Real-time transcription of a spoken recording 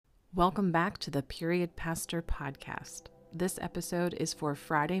Welcome back to the Period Pastor Podcast. This episode is for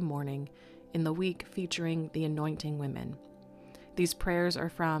Friday morning in the week featuring the Anointing Women. These prayers are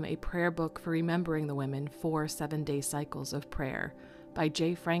from a prayer book for remembering the women 4 7-day cycles of prayer by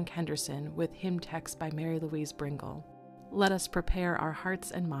J. Frank Henderson with hymn text by Mary Louise Bringle. Let us prepare our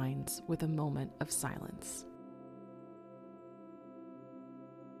hearts and minds with a moment of silence.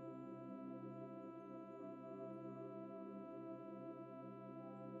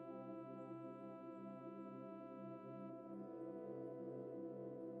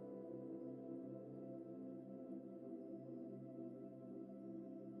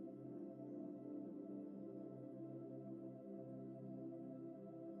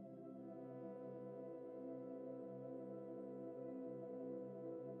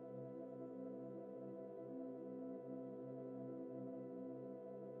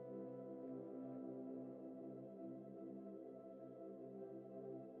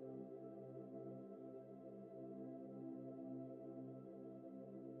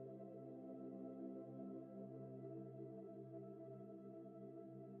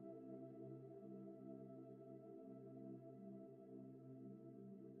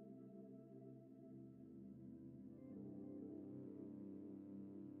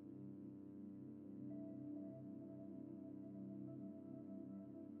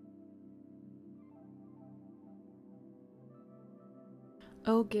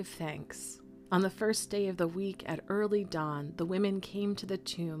 Oh, give thanks. On the first day of the week at early dawn, the women came to the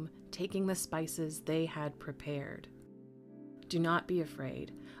tomb, taking the spices they had prepared. Do not be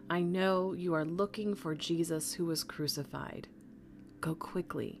afraid. I know you are looking for Jesus who was crucified. Go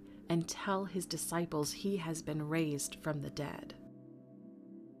quickly and tell his disciples he has been raised from the dead.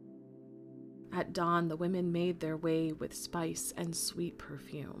 At dawn, the women made their way with spice and sweet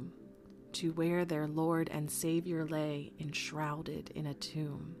perfume to where their Lord and Savior lay enshrouded in a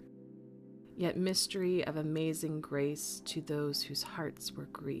tomb. Yet mystery of amazing grace to those whose hearts were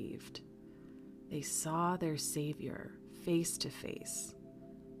grieved. They saw their Savior face to face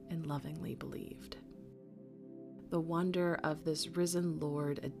and lovingly believed. The wonder of this risen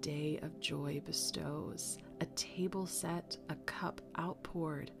Lord a day of joy bestows, a table set, a cup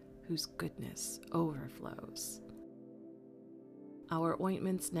outpoured, whose goodness overflows. Our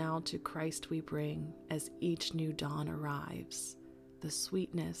ointments now to Christ we bring as each new dawn arrives, the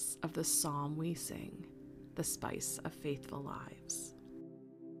sweetness of the psalm we sing, the spice of faithful lives.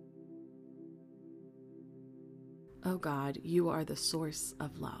 O God, you are the source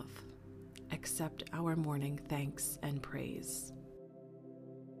of love. Accept our morning thanks and praise.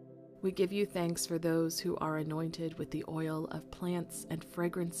 We give you thanks for those who are anointed with the oil of plants and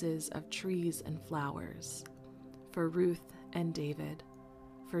fragrances of trees and flowers, for Ruth and David,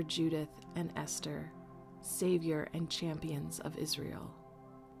 for Judith and Esther, Savior and champions of Israel.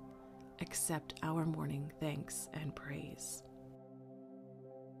 Accept our morning thanks and praise.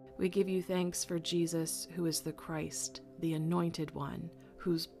 We give you thanks for Jesus, who is the Christ, the Anointed One,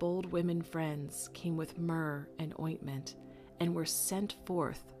 whose bold women friends came with myrrh and ointment and were sent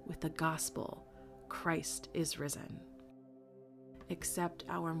forth with the gospel, Christ is risen. Accept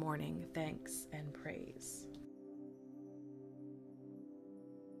our morning thanks and praise.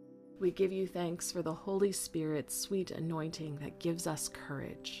 We give you thanks for the Holy Spirit's sweet anointing that gives us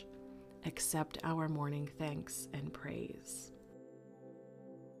courage. Accept our morning thanks and praise.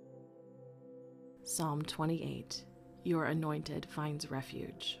 Psalm 28. Your anointed finds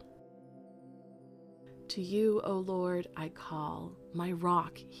refuge. To you, O Lord, I call, my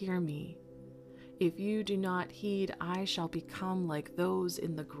rock, hear me. If you do not heed, I shall become like those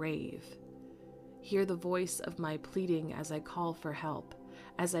in the grave. Hear the voice of my pleading as I call for help,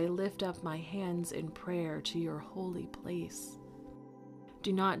 as I lift up my hands in prayer to your holy place.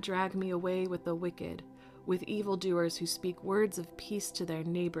 Do not drag me away with the wicked, with evildoers who speak words of peace to their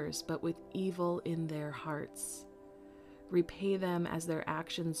neighbors, but with evil in their hearts. Repay them as their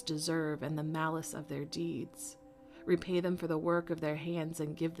actions deserve and the malice of their deeds. Repay them for the work of their hands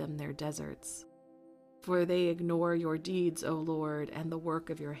and give them their deserts. For they ignore your deeds, O Lord, and the work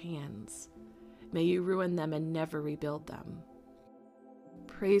of your hands. May you ruin them and never rebuild them.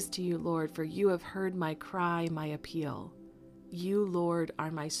 Praise to you, Lord, for you have heard my cry, my appeal. You, Lord, are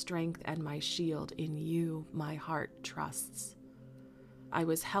my strength and my shield. In you my heart trusts. I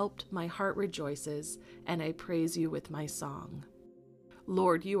was helped, my heart rejoices, and I praise you with my song.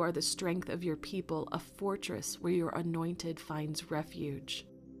 Lord, you are the strength of your people, a fortress where your anointed finds refuge.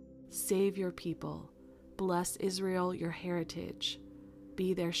 Save your people. Bless Israel, your heritage.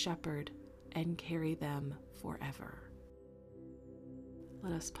 Be their shepherd and carry them forever.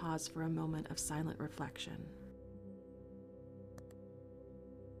 Let us pause for a moment of silent reflection.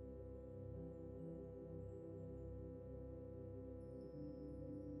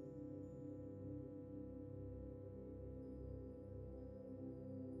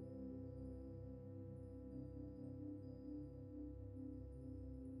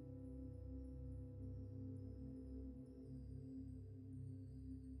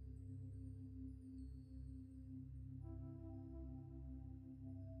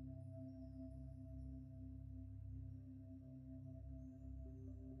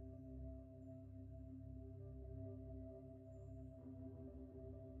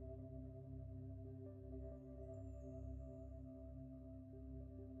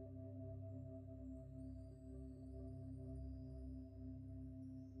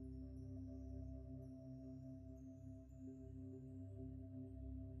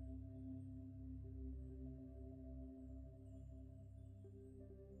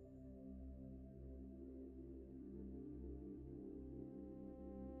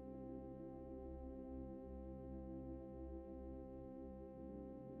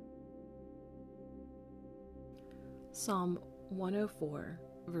 Psalm 104,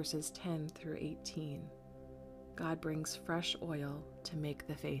 verses 10 through 18. God brings fresh oil to make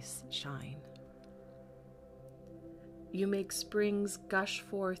the face shine. You make springs gush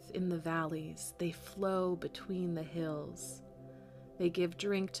forth in the valleys, they flow between the hills. They give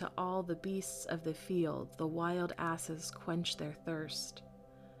drink to all the beasts of the field, the wild asses quench their thirst.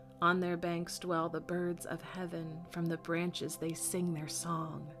 On their banks dwell the birds of heaven, from the branches they sing their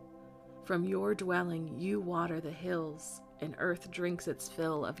song. From your dwelling you water the hills, and earth drinks its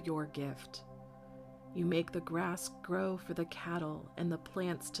fill of your gift. You make the grass grow for the cattle and the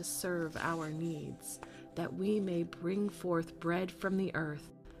plants to serve our needs, that we may bring forth bread from the earth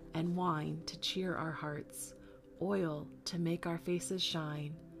and wine to cheer our hearts, oil to make our faces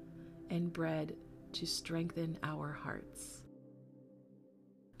shine, and bread to strengthen our hearts.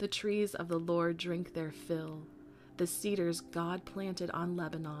 The trees of the Lord drink their fill, the cedars God planted on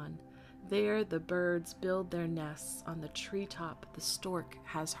Lebanon. There the birds build their nests, on the treetop the stork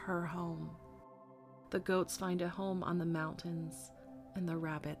has her home. The goats find a home on the mountains, and the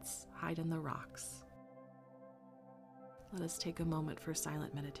rabbits hide in the rocks. Let us take a moment for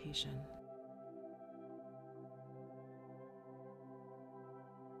silent meditation.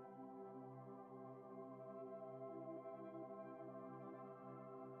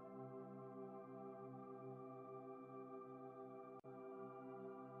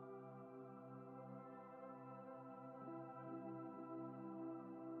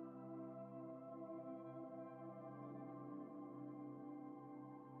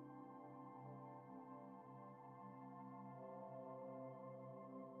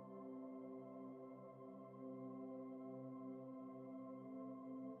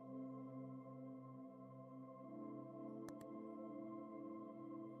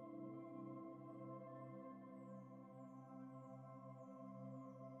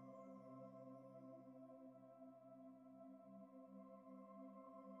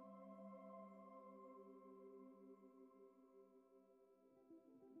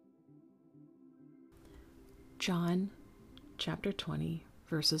 John chapter 20,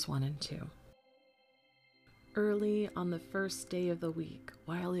 verses 1 and 2. Early on the first day of the week,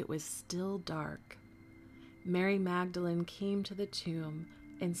 while it was still dark, Mary Magdalene came to the tomb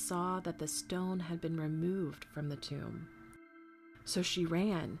and saw that the stone had been removed from the tomb. So she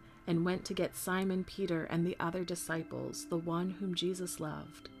ran and went to get Simon Peter and the other disciples, the one whom Jesus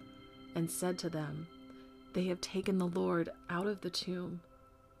loved, and said to them, "They have taken the Lord out of the tomb,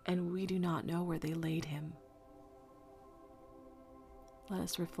 and we do not know where they laid him." Let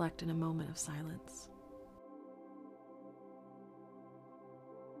us reflect in a moment of silence.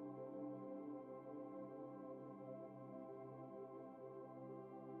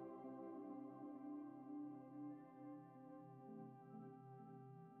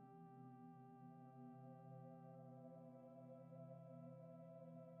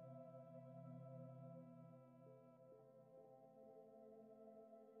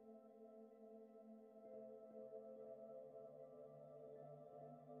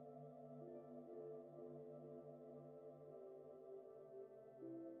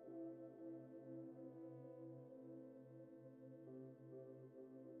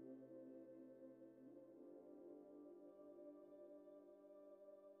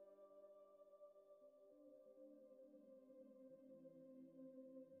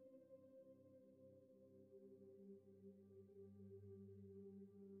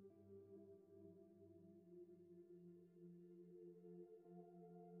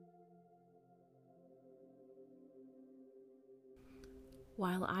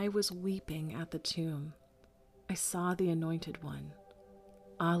 While I was weeping at the tomb, I saw the Anointed One.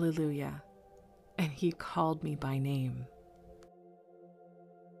 Alleluia. And he called me by name.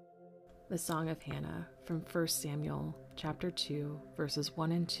 The Song of Hannah from 1 Samuel chapter 2, verses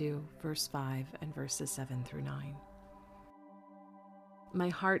 1 and 2, verse 5, and verses 7 through 9. My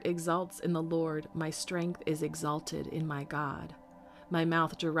heart exalts in the Lord, my strength is exalted in my God. My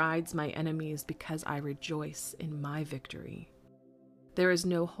mouth derides my enemies because I rejoice in my victory. There is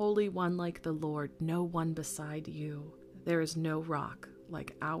no holy one like the Lord, no one beside you. There is no rock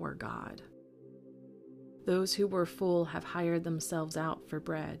like our God. Those who were full have hired themselves out for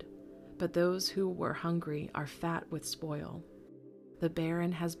bread, but those who were hungry are fat with spoil. The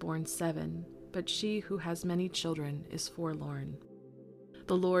barren has borne 7, but she who has many children is forlorn.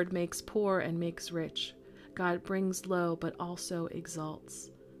 The Lord makes poor and makes rich. God brings low but also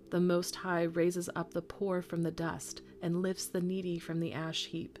exalts. The Most High raises up the poor from the dust and lifts the needy from the ash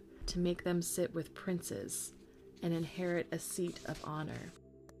heap to make them sit with princes and inherit a seat of honor.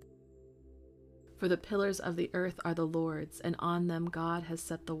 For the pillars of the earth are the Lord's, and on them God has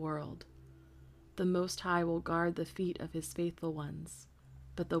set the world. The Most High will guard the feet of his faithful ones,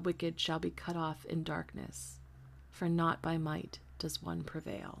 but the wicked shall be cut off in darkness, for not by might does one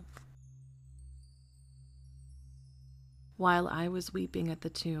prevail. While I was weeping at the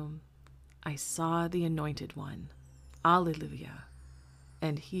tomb, I saw the Anointed One, Alleluia,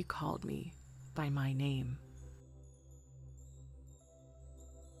 and he called me by my name.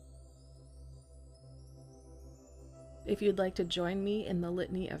 If you'd like to join me in the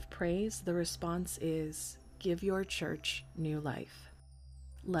litany of praise, the response is, "Give your church new life."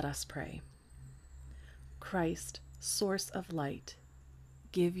 Let us pray. Christ, source of light,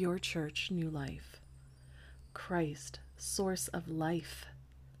 give your church new life. Christ, source of life,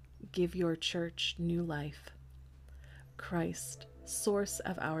 give your church new life. Christ, source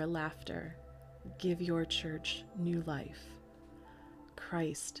of our laughter, give your church new life.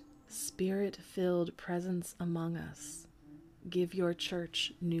 Christ, Spirit-filled presence among us, give your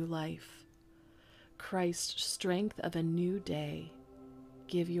church new life. Christ, strength of a new day,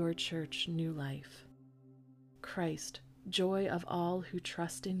 give your church new life. Christ, joy of all who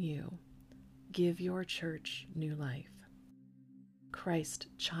trust in you, give your church new life. Christ,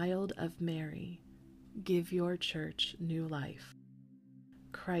 child of Mary, give your church new life.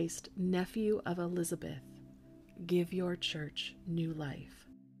 Christ, nephew of Elizabeth, give your church new life.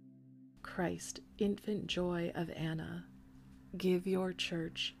 Christ, infant joy of Anna, give your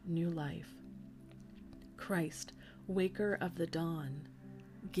church new life. Christ, waker of the dawn,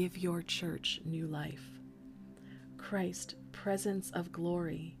 give your church new life. Christ, presence of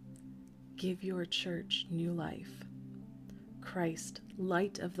glory, give your church new life. Christ,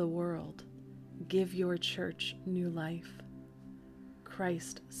 light of the world, give your church new life.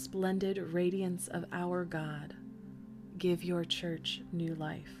 Christ, splendid radiance of our God, give your church new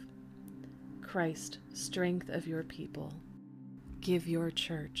life. Christ, strength of your people, give your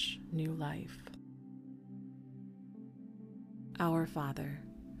church new life. Our Father,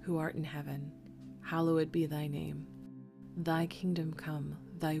 who art in heaven, hallowed be thy name. Thy kingdom come,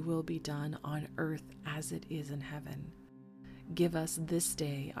 thy will be done on earth as it is in heaven. Give us this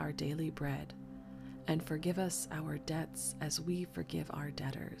day our daily bread, and forgive us our debts as we forgive our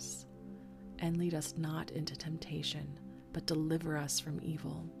debtors. And lead us not into temptation, but deliver us from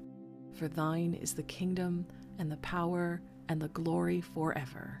evil. For thine is the kingdom, and the power, and the glory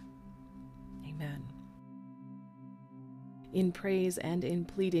forever. Amen. In praise and in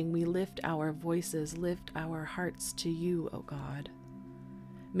pleading, we lift our voices, lift our hearts to you, O God.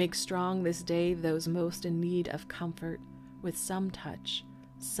 Make strong this day those most in need of comfort, with some touch,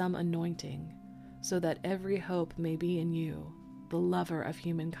 some anointing, so that every hope may be in you, the lover of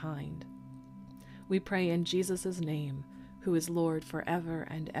humankind. We pray in Jesus' name, who is Lord forever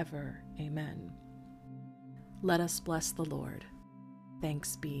and ever. Amen. Let us bless the Lord.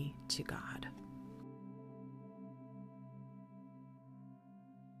 Thanks be to God.